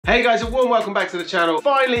Hey guys, a warm welcome back to the channel.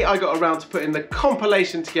 Finally, I got around to putting the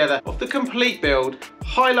compilation together of the complete build,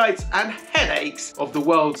 highlights and headaches of the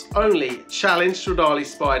world's only Challenge Stradale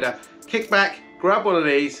Spider. Kick back, grab one of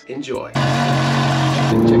these, enjoy. Check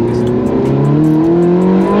this out.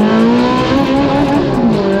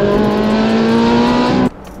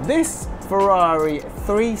 This Ferrari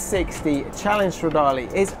 360 Challenge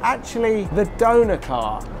Stradale is actually the donor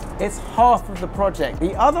car. It's half of the project.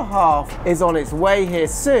 The other half is on its way here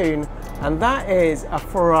soon, and that is a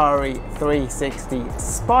Ferrari 360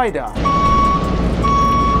 Spider.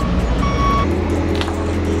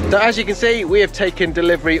 So as you can see, we have taken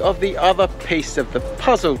delivery of the other piece of the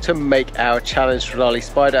puzzle to make our Challenge Stradale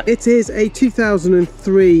Spider. It is a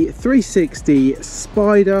 2003 360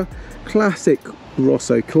 Spider, classic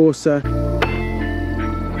Rosso Corsa.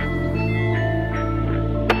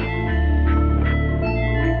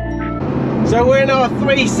 So we're in our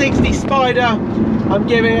 360 Spider. I'm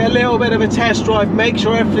giving it a little bit of a test drive, make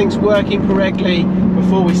sure everything's working correctly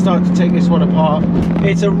before we start to take this one apart.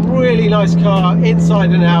 It's a really nice car, inside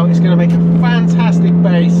and out. It's going to make a fantastic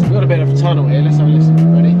base. We've got a bit of a tunnel here. Let's have a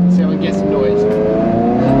listen. Ready? See if we can get some noise.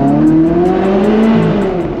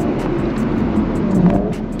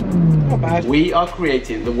 Not bad. We are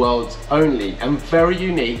creating the world's only and very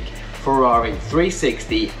unique Ferrari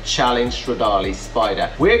 360 Challenge Stradale Spider.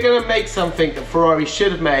 We're going to make something that Ferrari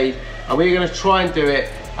should have made, and we're going to try and do it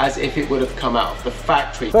as if it would have come out of the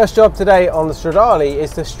factory. First job today on the Stradale is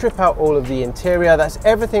to strip out all of the interior. That's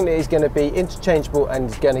everything that is going to be interchangeable and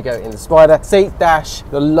is going to go in the Spider. Seat, dash,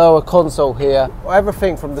 the lower console here,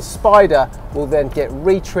 everything from the Spider will then get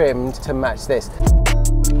retrimmed to match this.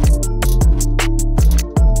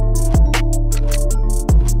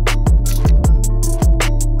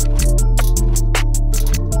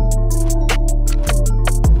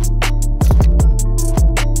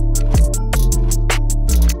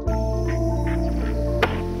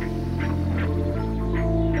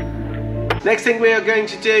 Next thing we are going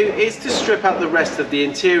to do is to strip out the rest of the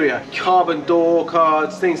interior. Carbon door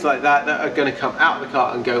cards, things like that that are going to come out of the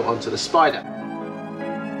car and go onto the Spider.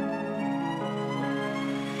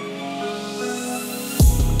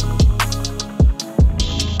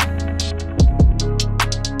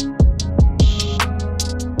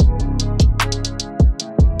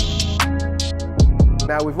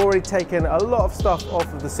 Now we've already taken a lot of stuff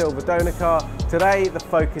off of the silver donor car. Today the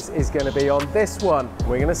focus is going to be on this one.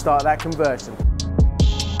 We're going to start that conversion.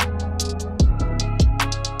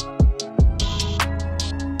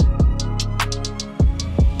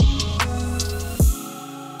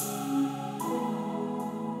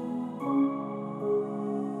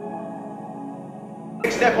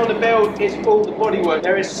 Next step on the build is all the bodywork.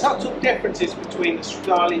 There is subtle differences between the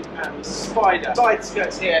Stradale and the Spider. Side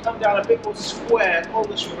skirts here come down a bit more square on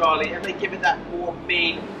the Stradale and they give it that more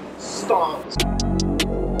mean stance.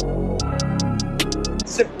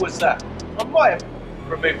 Simple as that. I might have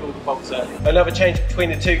removed all the bolts earlier. Another change between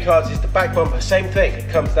the two cars is the back bumper. Same thing, it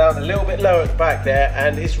comes down a little bit lower at the back there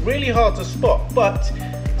and it's really hard to spot, but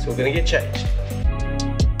it's all going to get changed.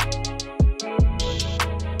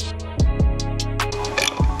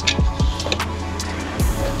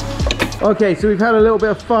 Okay, so we've had a little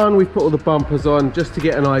bit of fun. We've put all the bumpers on just to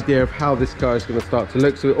get an idea of how this car is going to start to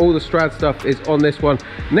look. So all the Strad stuff is on this one.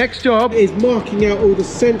 Next job is marking out all the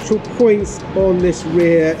central points on this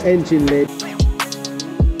rear engine lid.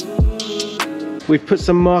 We've put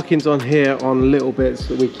some markings on here on little bits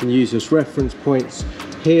that we can use as reference points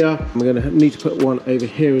here. We're going to need to put one over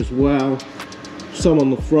here as well. Some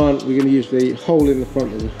on the front. We're going to use the hole in the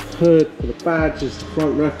front of the hood for the badge as the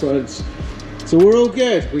front reference. So we're all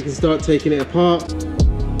good, we can start taking it apart. We're going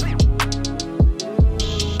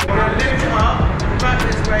to lift it up, back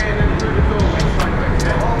this way and then through the doorway sideways,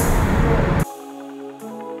 yeah?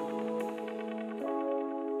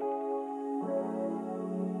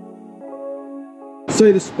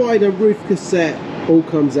 So the Spider roof cassette all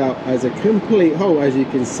comes out as a complete whole, as you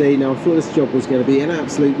can see. Now I thought this job was going to be an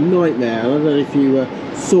absolute nightmare. I don't know if you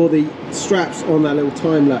saw the straps on that little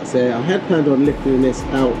time lapse there. I had planned on lifting this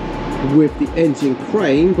out with the engine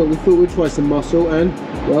crane, but we thought we'd try some muscle and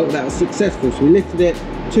well, that was successful. So we lifted it,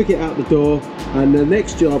 took it out the door, and the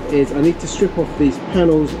next job is I need to strip off these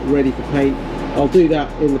panels ready for paint. I'll do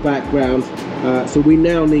that in the background. So we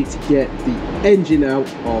now need to get the engine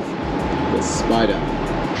out of the Spider.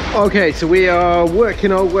 Okay, so we are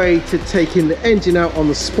working our way to taking the engine out on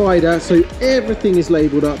the Spider. So everything is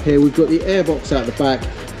labelled up here. We've got the airbox out the back,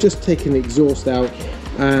 just taking the exhaust out.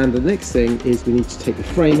 And the next thing is we need to take the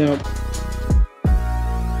frame out.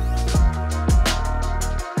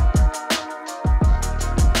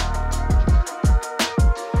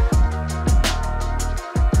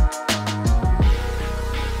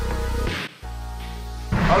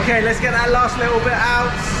 Okay, let's get that last little bit out.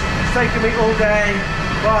 It's taken me all day,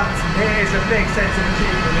 but it is a big sense of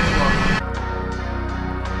achievement, this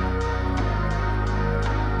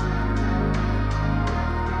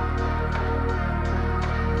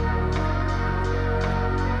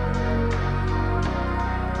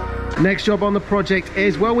one. Next job on the project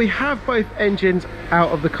is, well, we have both engines out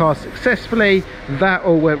of the car successfully. That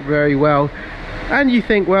all went very well. And you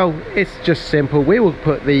think, well, it's just simple. We will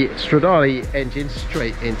put the Stradale engine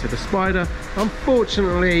straight into the Spider.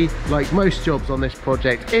 Unfortunately, like most jobs on this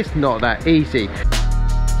project, it's not that easy.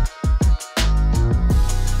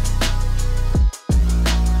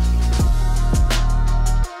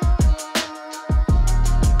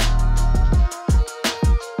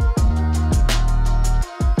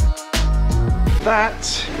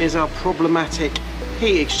 That is our problematic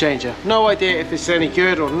heat exchanger. No idea if it's any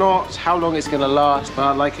good or not, how long it's going to last,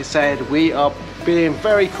 but like I said, we are being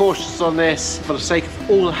very cautious on this. For the sake of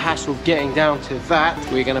all the hassle of getting down to that,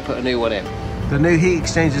 we're going to put a new one in. The new heat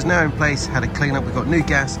exchanger is now in place, had a clean up, we've got new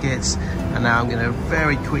gaskets, and now I'm going to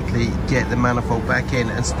very quickly get the manifold back in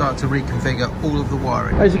and start to reconfigure all of the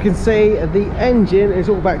wiring. As you can see, the engine is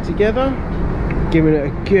all back together, giving it a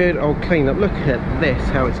good old clean up. Look at this,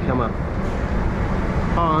 how it's come up.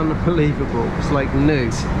 Unbelievable. It's like new.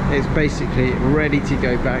 It's basically ready to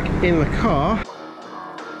go back in the car.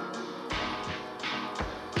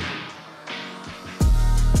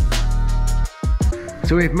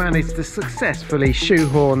 So we've managed to successfully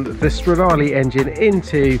shoehorn the Stradale engine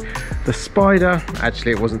into the Spider.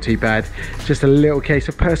 Actually, it wasn't too bad. Just a little case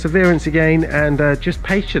of perseverance again, and just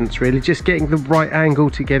patience really, just getting the right angle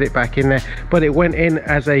to get it back in there. But it went in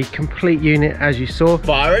as a complete unit, as you saw.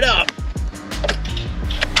 Fire it up!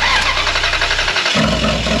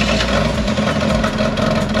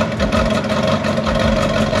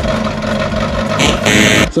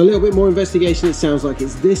 So a little bit more investigation, it sounds like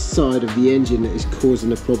it's this side of the engine that is causing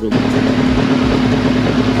the problem.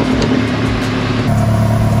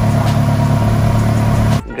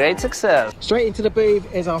 Great success. Straight into the booth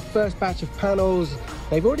is our first batch of panels.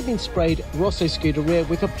 They've already been sprayed Rosso Scooter rear.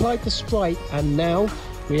 We've applied the stripe, and now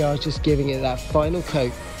we are just giving it that final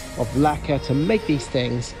coat of lacquer to make these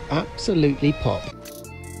things absolutely pop.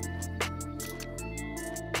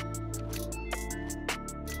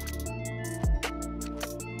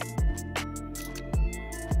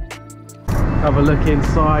 Have a look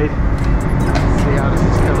inside, see how this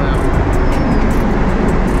has come out.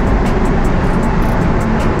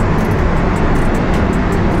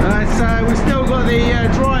 We've still got the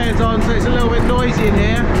dryers on, so it's a little bit noisy in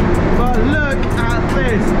here, but look at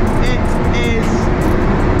this, it is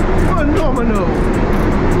phenomenal.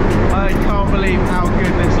 I can't believe how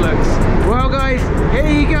good this looks. Well guys, here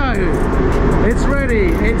you go, it's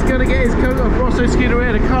ready. It's going to get its coat of Rosso Scooter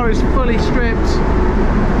rear. The car is fully stripped.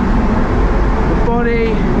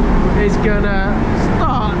 Body is gonna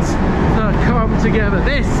start to come together.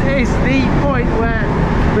 This is the point where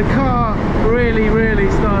the car really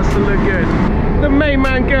starts to look good. The main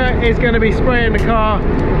man Gert is going to be spraying the car.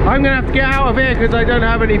 I'm going to have to get out of here because I don't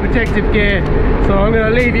have any protective gear, so I'm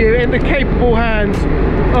going to leave you in the capable hands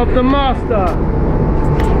of the master.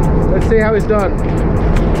 Let's see how it's done.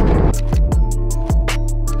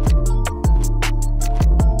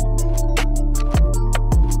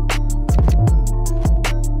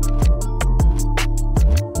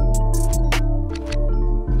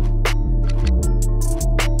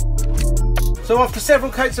 So after several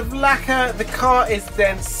coats of lacquer, the car is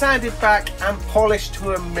then sanded back and polished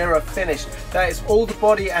to a mirror finish. That is all the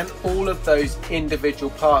body and all of those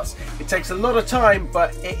individual parts. It takes a lot of time,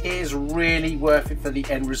 but it is really worth it for the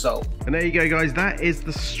end result. And there you go guys, that is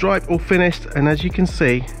the stripe all finished, and as you can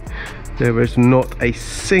see, there is not a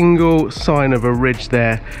single sign of a ridge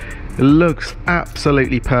there. It looks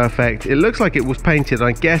absolutely perfect. It looks like it was painted.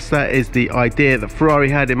 I guess that is the idea that Ferrari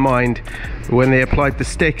had in mind when they applied the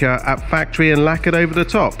sticker at factory and lacquered over the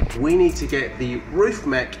top. We need to get the roof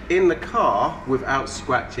mech in the car without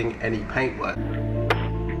scratching any paintwork.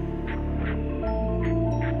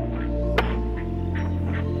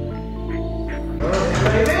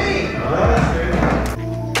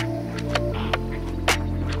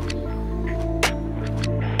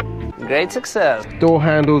 Great success. Door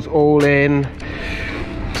handles all in.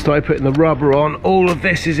 Started putting the rubber on. All of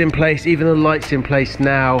this is in place, even the lights in place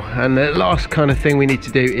now. And the last kind of thing we need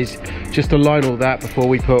to do is just align all that before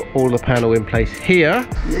we put all the panel in place here.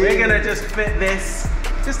 We're gonna just fit this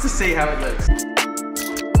just to see how it looks.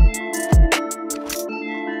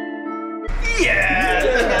 Yeah,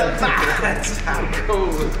 look at that. How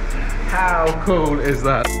cool. How cool is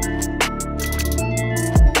that?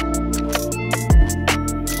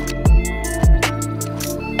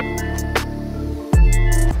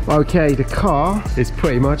 Okay, the car is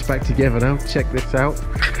pretty much back together now. Check this out.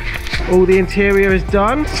 All the interior is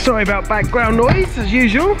done. Sorry about background noise, as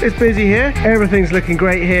usual. It's busy here. Everything's looking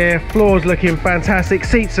great here. Floor's looking fantastic.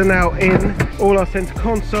 Seats are now in. All our center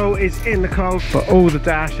console is in the car. But all the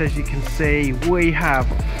dash, as you can see, we have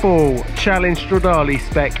full Challenge Stradale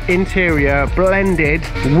spec interior blended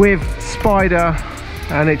with Spider,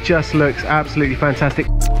 and it just looks absolutely fantastic.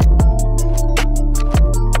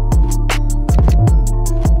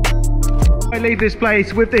 I leave this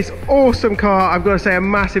place with this awesome car. I've got to say a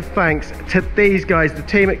massive thanks to these guys, the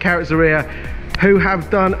team at Ratarossa, who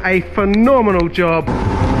have done a phenomenal job.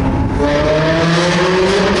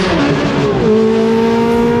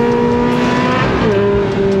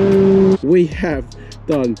 We have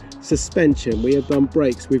done suspension, we have done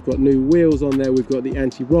brakes, we've got new wheels on there, we've got the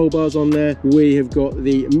anti-roll bars on there, we have got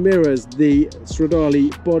the mirrors, the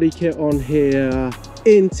Stradale body kit on here.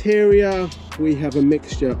 Interior, we have a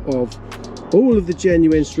mixture of all of the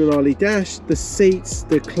genuine Stradale dash, the seats,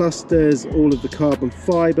 the clusters, all of the carbon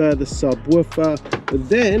fiber, the subwoofer. But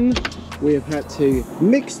then we have had to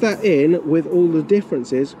mix that in with all the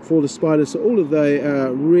differences for the Spider. So all of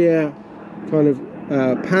the rear kind of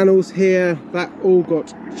panels here, that all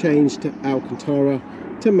got changed to Alcantara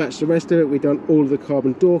to match the rest of it. We've done all of the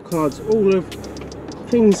carbon door cards, all of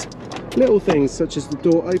things, little things such as the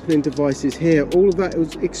door opening devices here. All of that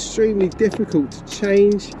was extremely difficult to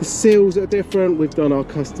change. The seals are different. We've done our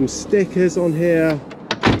custom stickers on here.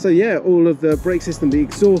 So yeah, all of the brake system, the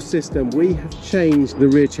exhaust system, we have changed the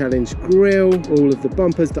rear challenge grille, all of the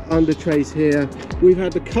bumpers, the under trays here. We've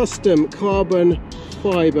had the custom carbon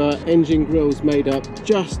fiber engine grills made up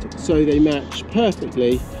just so they match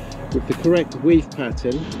perfectly with the correct weave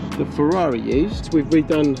pattern that Ferrari used. We've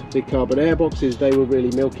redone the carbon airboxes. They were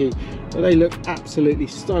really milky, but they look absolutely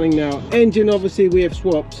stunning now. Engine, obviously we have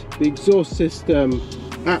swapped. The exhaust system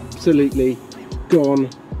absolutely gone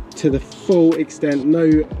to the full extent, no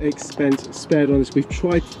expense spared on this. We've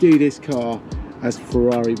tried to do this car as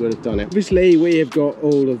Ferrari would have done it. Obviously we have got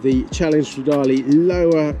all of the Challenge Stradale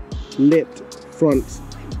lower lipped front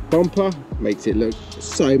bumper, makes it look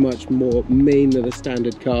so much more mean than a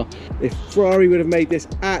standard car. If Ferrari would have made this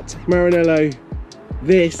at Maranello,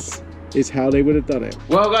 this is how they would have done it.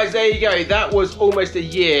 Well guys, there you go. That was almost a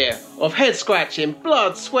year of head scratching,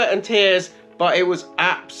 blood, sweat and tears, but it was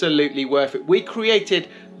absolutely worth it. We created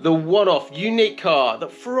the one-off unique car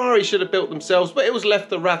that Ferrari should have built themselves, but it was left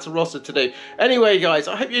to Ratarossa to do. Anyway guys,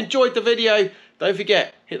 I hope you enjoyed the video. Don't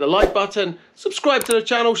forget, hit the like button, subscribe to the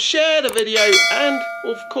channel, share the video, and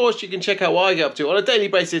of course you can check out what I get up to on a daily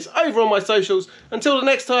basis over on my socials. Until the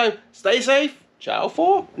next time, stay safe, ciao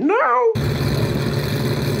for now.